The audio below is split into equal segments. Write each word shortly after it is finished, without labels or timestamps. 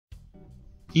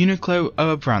UNIQLO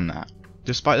are a brand that,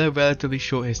 despite their relatively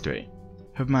short history,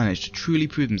 have managed to truly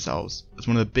prove themselves as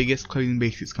one of the biggest clothing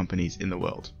basics companies in the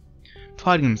world,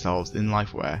 priding themselves in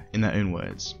lifewear in their own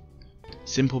words.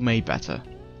 Simple made better.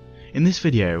 In this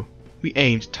video, we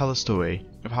aim to tell a story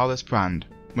of how this brand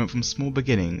went from small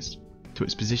beginnings to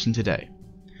its position today.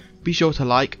 Be sure to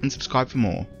like and subscribe for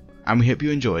more, and we hope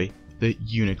you enjoy the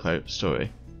UNIQLO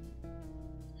story.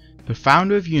 The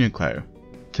founder of UNIQLO,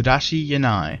 Tadashi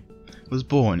Yanai, was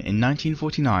born in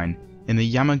 1949 in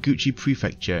the Yamaguchi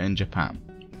Prefecture in Japan.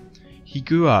 He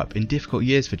grew up in difficult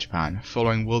years for Japan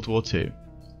following World War II.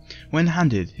 When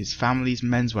handed his family's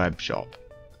menswear shop,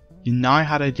 Yanai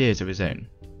had ideas of his own.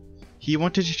 He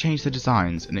wanted to change the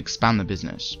designs and expand the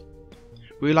business.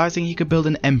 Realizing he could build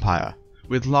an empire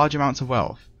with large amounts of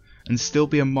wealth and still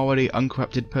be a morally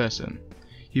uncorrupted person,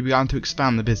 he began to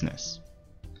expand the business.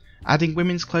 Adding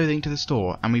women's clothing to the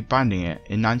store and rebranding it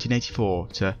in 1984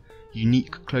 to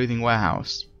Unique Clothing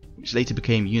Warehouse, which later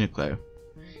became UNIQLO,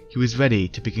 he was ready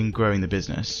to begin growing the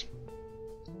business.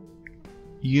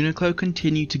 UNIQLO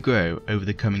continued to grow over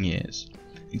the coming years,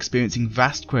 experiencing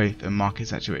vast growth and market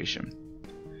saturation.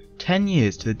 10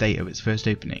 years to the date of its first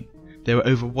opening, there were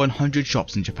over 100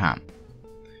 shops in Japan.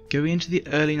 Going into the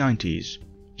early 90s,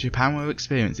 Japan were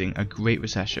experiencing a Great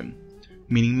Recession,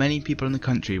 meaning many people in the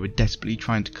country were desperately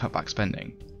trying to cut back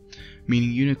spending,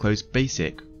 meaning UNIQLO's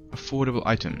basic, affordable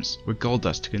items were gold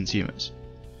dust to consumers.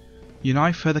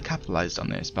 Yanai further capitalized on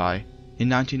this by, in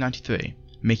 1993,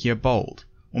 making a bold,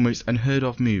 almost unheard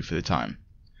of move for the time,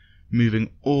 moving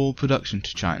all production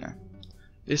to China.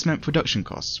 This meant production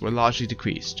costs were largely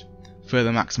decreased,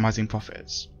 further maximizing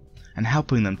profits, and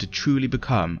helping them to truly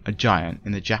become a giant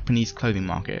in the Japanese clothing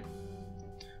market.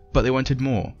 But they wanted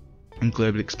more, and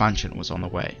global expansion was on the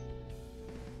way.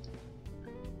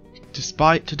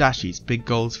 Despite Tadashi's big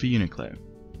goals for UNIQLO,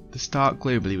 the start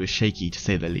globally was shaky to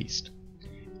say the least.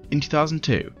 In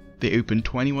 2002, they opened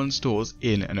 21 stores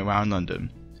in and around London,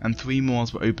 and 3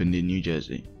 malls were opened in New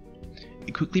Jersey.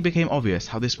 It quickly became obvious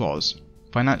how this was,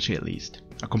 financially at least,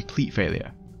 a complete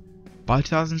failure. By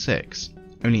 2006,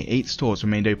 only 8 stores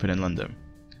remained open in London.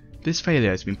 This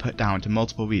failure has been put down to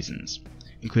multiple reasons,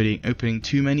 including opening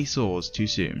too many stores too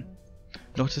soon,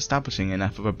 not establishing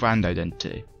enough of a brand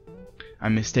identity,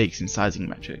 and mistakes in sizing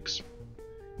metrics.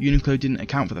 UNIQLO didn't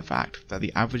account for the fact that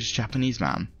the average Japanese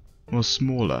man was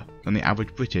smaller than the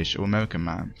average British or American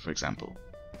man, for example.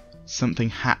 Something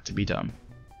had to be done.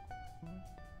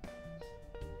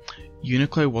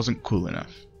 UNIQLO wasn't cool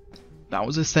enough. That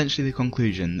was essentially the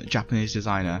conclusion that Japanese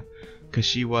designer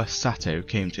Kashiwa Sato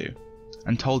came to,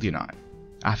 and told Yanai,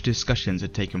 after discussions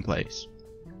had taken place.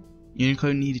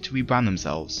 UNIQLO needed to rebrand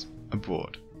themselves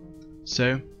abroad.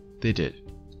 So, they did,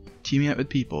 teaming up with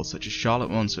people such as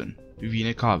Charlotte Ronson,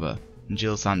 Rivina Carver, and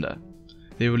Jill Sander.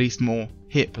 They released more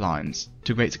hip lines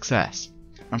to great success,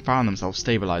 and found themselves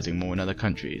stabilizing more in other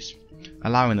countries,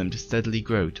 allowing them to steadily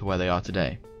grow to where they are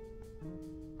today.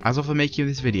 As of the making of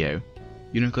this video,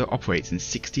 UNIQLO operates in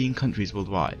 16 countries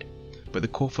worldwide, but the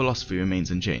core philosophy remains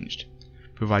unchanged: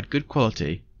 provide good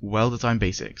quality, well-designed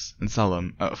basics, and sell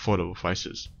them at affordable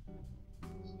prices.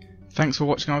 Thanks for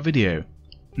watching our video.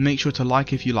 Make sure to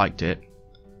like if you liked it,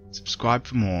 subscribe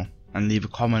for more, and leave a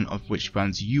comment of which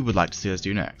brands you would like to see us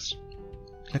do next.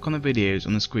 Click on the videos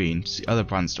on the screen to see other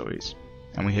brand stories,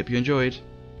 and we hope you enjoyed.